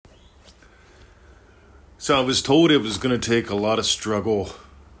So I was told it was going to take a lot of struggle.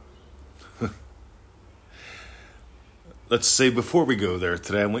 Let's say before we go there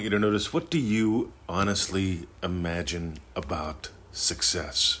today, I want you to notice, what do you honestly imagine about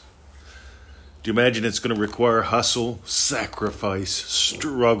success? Do you imagine it's going to require hustle, sacrifice,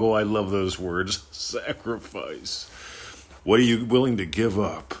 struggle? I love those words, sacrifice. What are you willing to give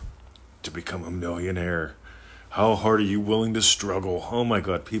up to become a millionaire? How hard are you willing to struggle? Oh my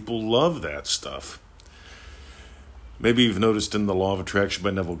God, people love that stuff. Maybe you've noticed in the Law of Attraction by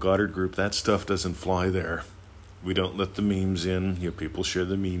Neville Goddard group, that stuff doesn't fly there. We don't let the memes in. People share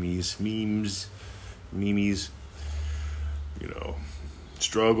the memes.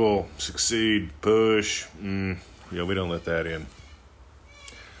 Struggle, succeed, push. We don't let that in.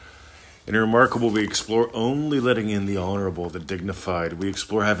 In Remarkable, we explore only letting in the honorable, the dignified. We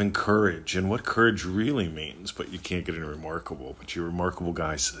explore having courage and what courage really means. But you can't get in Remarkable. But you Remarkable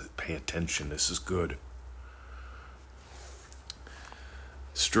guys, pay attention. This is good.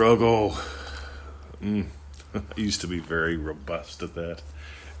 Struggle. I used to be very robust at that.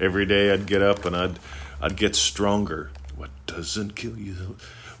 Every day I'd get up and I'd get stronger. What doesn't kill you,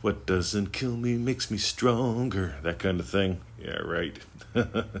 what doesn't kill me makes me stronger. That kind of thing. Yeah, right.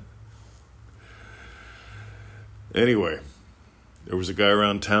 Anyway, there was a guy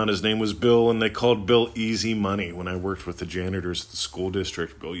around town, his name was Bill, and they called Bill Easy Money. When I worked with the janitors at the school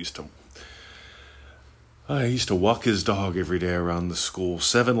district, Bill used to walk his dog every day around the school,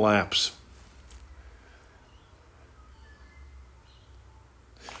 7 laps.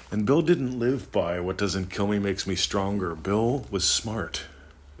 And Bill didn't live by what doesn't kill me makes me stronger. Bill was smart.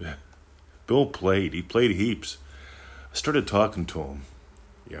 Bill played. He played heaps. I started talking to him.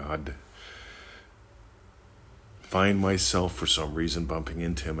 I'd find myself for some reason bumping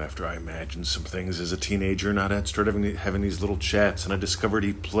into him after I imagined some things as a teenager, and I'd start having these little chats, and I discovered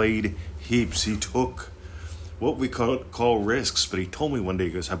he played heaps. He took what we call risks, but he told me one day,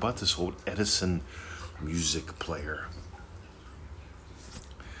 he goes, I bought this old Edison music player.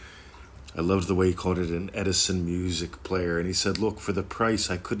 I loved the way he called it, an Edison music player. And he said, look, for the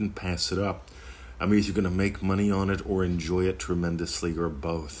price, I couldn't pass it up. I'm either going to make money on it or enjoy it tremendously, or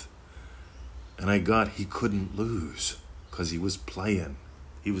both. And I got he couldn't lose because he was playing.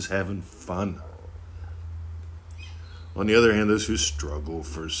 He was having fun. On the other hand, those who struggle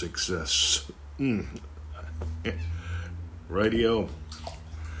for success. Radio.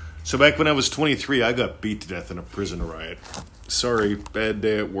 So back when I was 23, I got beat to death in a prison riot. Sorry, bad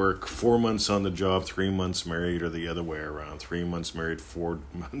day at work. 4 months on the job, 3 months married, or the other way around. 3 months married, 4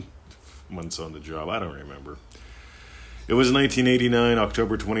 months on the job. I don't remember. It was 1989,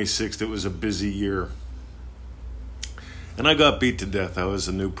 October 26th. It was a busy year. And I got beat to death. I was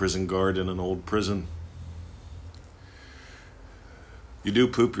a new prison guard in an old prison. You do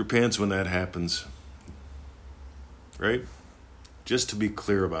poop your pants when that happens. Right? Just to be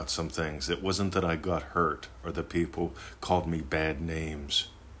clear about some things, it wasn't that I got hurt or that people called me bad names.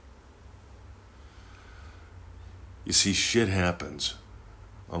 You see, shit happens.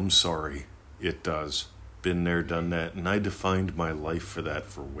 I'm sorry. It does. Been there, done that, and I defined my life for that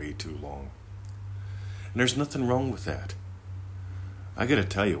for way too long. And there's nothing wrong with that. I gotta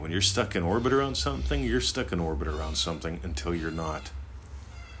tell you, when you're stuck in orbit around something, you're stuck in orbit around something until you're not.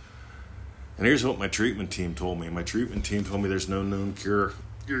 And here's what my treatment team told me. My treatment team told me there's no known cure.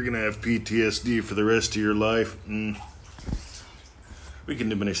 You're going to have PTSD for the rest of your life. We can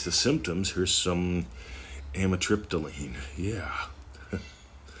diminish the symptoms. Here's some amitriptyline. Yeah.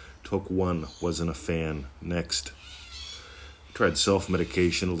 Took one. Wasn't a fan. Next. Tried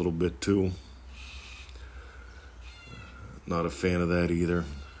self-medication a little bit too. Not a fan of that either.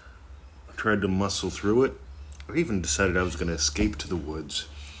 I tried to muscle through it. I even decided I was going to escape to the woods.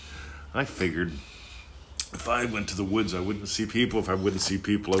 I figured if I went to the woods, I wouldn't see people. If I wouldn't see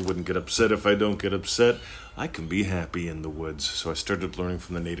people, I wouldn't get upset. If I don't get upset, I can be happy in the woods. So I started learning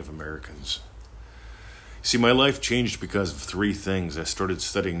from the Native Americans. See, my life changed because of 3 things. I started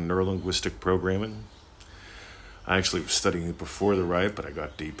studying neurolinguistic programming. I actually was studying it before the riot, but I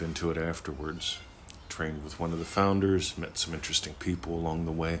got deep into it afterwards. Trained with one of the founders, met some interesting people along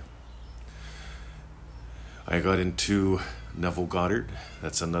the way. I got into Neville Goddard.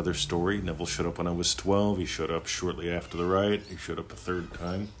 That's another story. Neville showed up when I was 12. He showed up shortly after the riot. He showed up a 3rd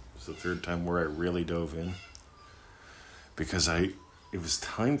time. It was the 3rd time where I really dove in. Because it was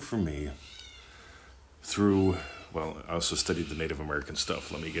time for me I also studied the Native American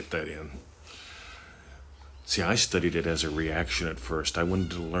stuff. Let me get that in. See, I studied it as a reaction at first. I wanted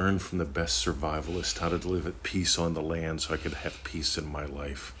to learn from the best survivalists how to live at peace on the land so I could have peace in my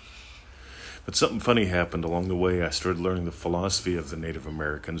life. But something funny happened along the way. I started learning the philosophy of the Native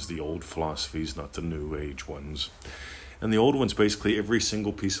Americans, the old philosophies, not the new age ones. And the old ones, basically, every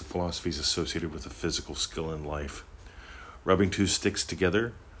single piece of philosophy is associated with a physical skill in life. Rubbing two sticks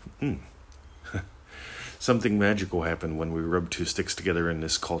together? Something magical happened when we rubbed two sticks together in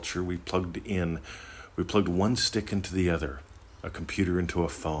this culture. We plugged one stick into the other, a computer into a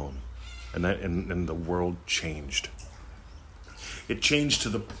phone, and the world changed. It changed to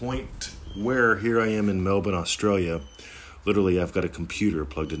the point where here I am in Melbourne, Australia. Literally, I've got a computer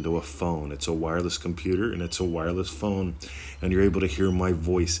plugged into a phone. It's a wireless computer and it's a wireless phone, and you're able to hear my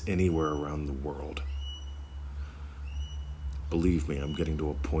voice anywhere around the world. Believe me, I'm getting to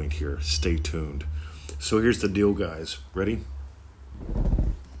a point here. Stay tuned. So here's the deal, guys. Ready?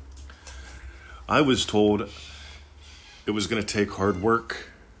 I was told it was going to take hard work.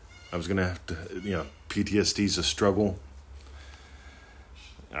 I was going to have to, PTSD's a struggle.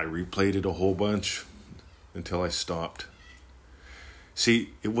 I replayed it a whole bunch until I stopped.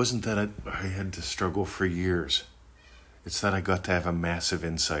 See, it wasn't that I had to struggle for years. It's that I got to have a massive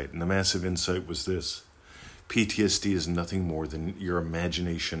insight. And the massive insight was this. PTSD is nothing more than your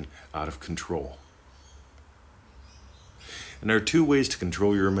imagination out of control. And there are two ways to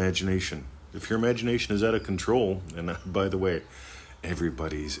control your imagination. If your imagination is out of control, and by the way,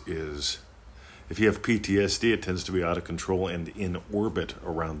 everybody's is. If you have PTSD, it tends to be out of control and in orbit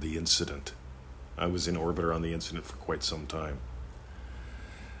around the incident. I was in orbit around the incident for quite some time.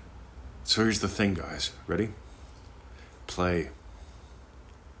 So here's the thing, guys. Ready? Play.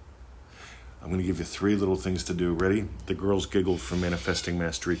 I'm going to give you 3 little things to do. Ready? The Girls Giggled for Manifesting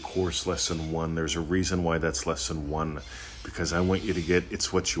Mastery course, lesson 1. There's a reason why that's lesson 1. Because I want you to get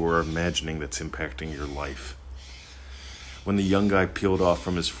it's what you are imagining that's impacting your life. When the young guy peeled off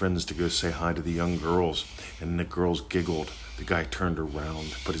from his friends to go say hi to the young girls, and the girls giggled, the guy turned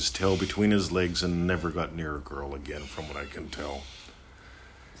around, put his tail between his legs, and never got near a girl again, from what I can tell.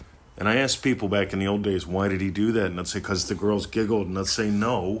 And I asked people back in the old days, why did he do that? And I'd say, because the girls giggled. And I'd say,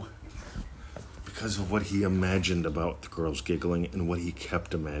 no, because of what he imagined about the girls giggling and what he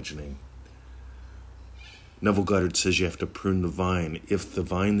kept imagining. Neville Goddard says you have to prune the vine. If the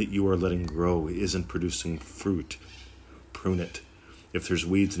vine that you are letting grow isn't producing fruit, prune it. If there's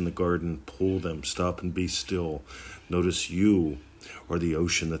weeds in the garden, pull them. Stop and be still. Notice you are the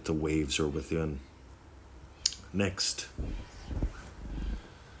ocean that the waves are within. Next.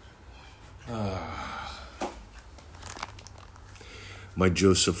 My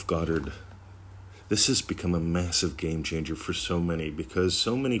Joseph Goddard. This has become a massive game changer for so many, because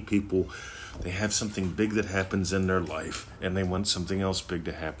so many people, they have something big that happens in their life and they want something else big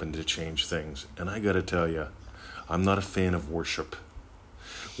to happen to change things. And I got to tell you, I'm not a fan of worship.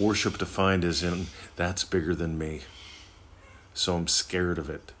 Worship defined as in, that's bigger than me. So I'm scared of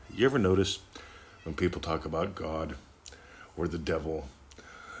it. You ever notice when people talk about God or the devil,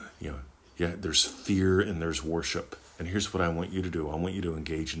 there's fear and there's worship. And here's what I want you to do. I want you to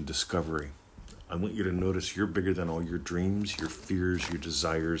engage in discovery. I want you to notice you're bigger than all your dreams, your fears, your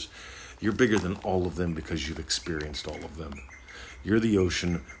desires. You're bigger than all of them because you've experienced all of them. You're the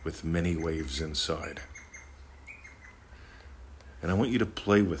ocean with many waves inside. And I want you to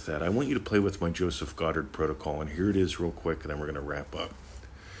play with that. I want you to play with my Joseph Goddard protocol. And here it is real quick, and then we're going to wrap up.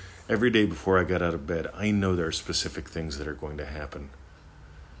 Every day before I get out of bed, I know there are specific things that are going to happen.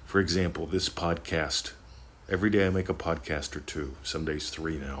 For example, this podcast. Every day I make a podcast or 2. Some days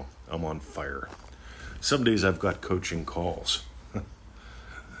 3 now. I'm on fire. Some days I've got coaching calls. I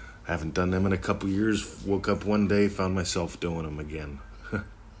haven't done them in a couple years. Woke up one day, found myself doing them again.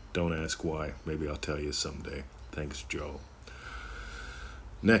 Don't ask why. Maybe I'll tell you someday. Thanks, Joe.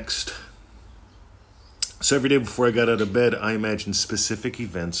 Next. So every day before I got out of bed, I imagined specific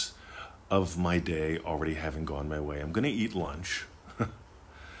events of my day already having gone my way. I'm going to eat lunch.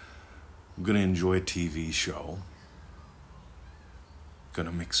 I'm going to enjoy a TV show. Going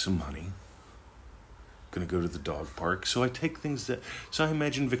to make some money. Going to go to the dog park. So I take things so I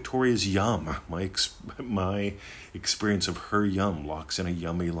imagine Victoria's yum. My experience of her yum locks in a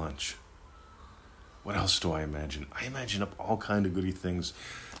yummy lunch. What else do I imagine? I imagine up all kind of goody things.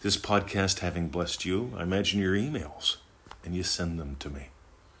 This podcast having blessed you. I imagine your emails. And you send them to me.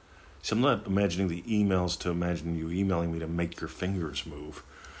 So I'm not imagining the emails to imagine you emailing me to make your fingers move.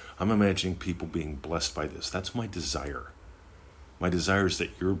 I'm imagining people being blessed by this. That's my desire. My desire is that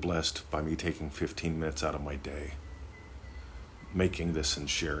you're blessed by me taking 15 minutes out of my day, making this and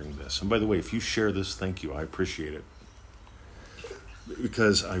sharing this. And by the way, if you share this, thank you. I appreciate it.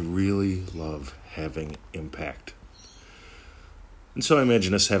 Because I really love having impact. And so I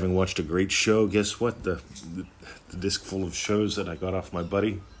imagine us having watched a great show. Guess what? The disc full of shows that I got off my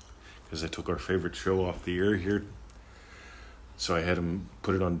buddy. because I took our favorite show off the air here. So I had him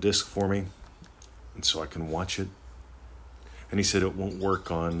put it on disc for me, and so I can watch it. And he said it won't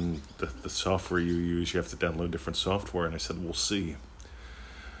work on the software you use. You have to download different software. And I said, we'll see.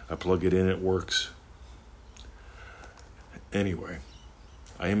 I plug it in, it works. Anyway,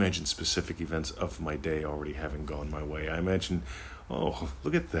 I imagine specific events of my day already having gone my way. I imagine, oh,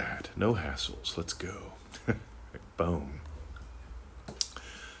 look at that. No hassles. Let's go. Boom.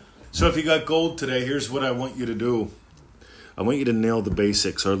 So if you got gold today, here's what I want you to do. I want you to nail the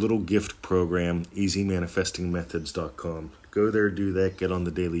basics. Our little gift program, easymanifestingmethods.com. Go there, do that. Get on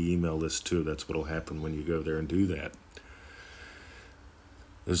the daily email list too. That's what will happen when you go there and do that.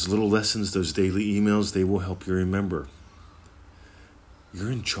 Those little lessons, those daily emails, they will help you remember.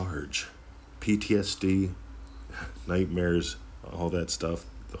 You're in charge. PTSD, nightmares, all that stuff,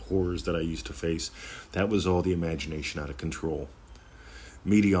 the horrors that I used to face, that was all the imagination out of control.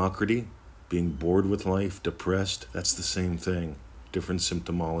 Mediocrity, being bored with life, depressed, that's the same thing. Different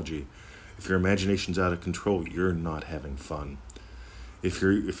symptomology. If your imagination's out of control, you're not having fun. If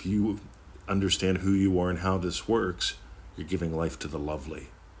you understand who you are and how this works, you're giving life to the lovely.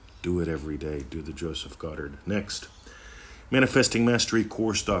 Do it every day. Do the Joseph Goddard. Next,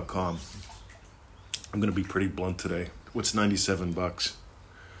 manifestingmasterycourse.com. I'm going to be pretty blunt today. What's $97?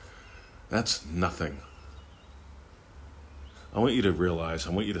 That's nothing. I want you to realize,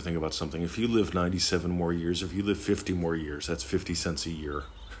 I want you to think about something. If you live 97 more years, if you live 50 more years, that's 50 cents a year.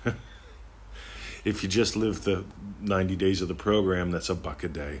 If you just live the 90 days of the program, that's $1 a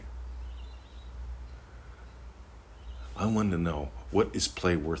day. I want to know, what is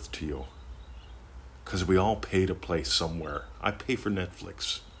play worth to you? Because we all pay to play somewhere. I pay for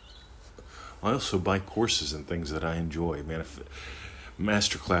Netflix. I also buy courses and things that I enjoy.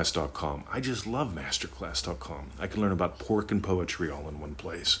 Masterclass.com. I just love Masterclass.com. I can learn about pork and poetry all in one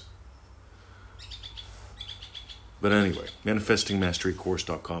place. But anyway,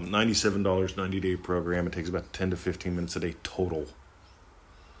 manifestingmasterycourse.com. $97, 90-day program. It takes about 10 to 15 minutes a day total.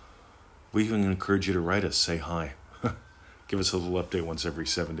 We even encourage you to write us, say hi. Give us a little update once every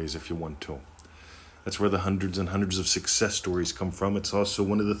 7 days if you want to. That's where the hundreds and hundreds of success stories come from. It's also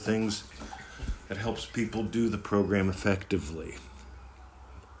one of the things that helps people do the program effectively.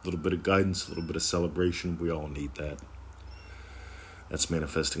 A little bit of guidance, a little bit of celebration. We all need that. That's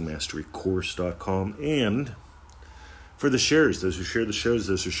manifestingmasterycourse.com. And for the shares, those who share the shows,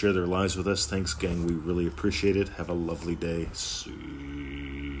 those who share their lives with us, thanks, gang. We really appreciate it. Have a lovely day. See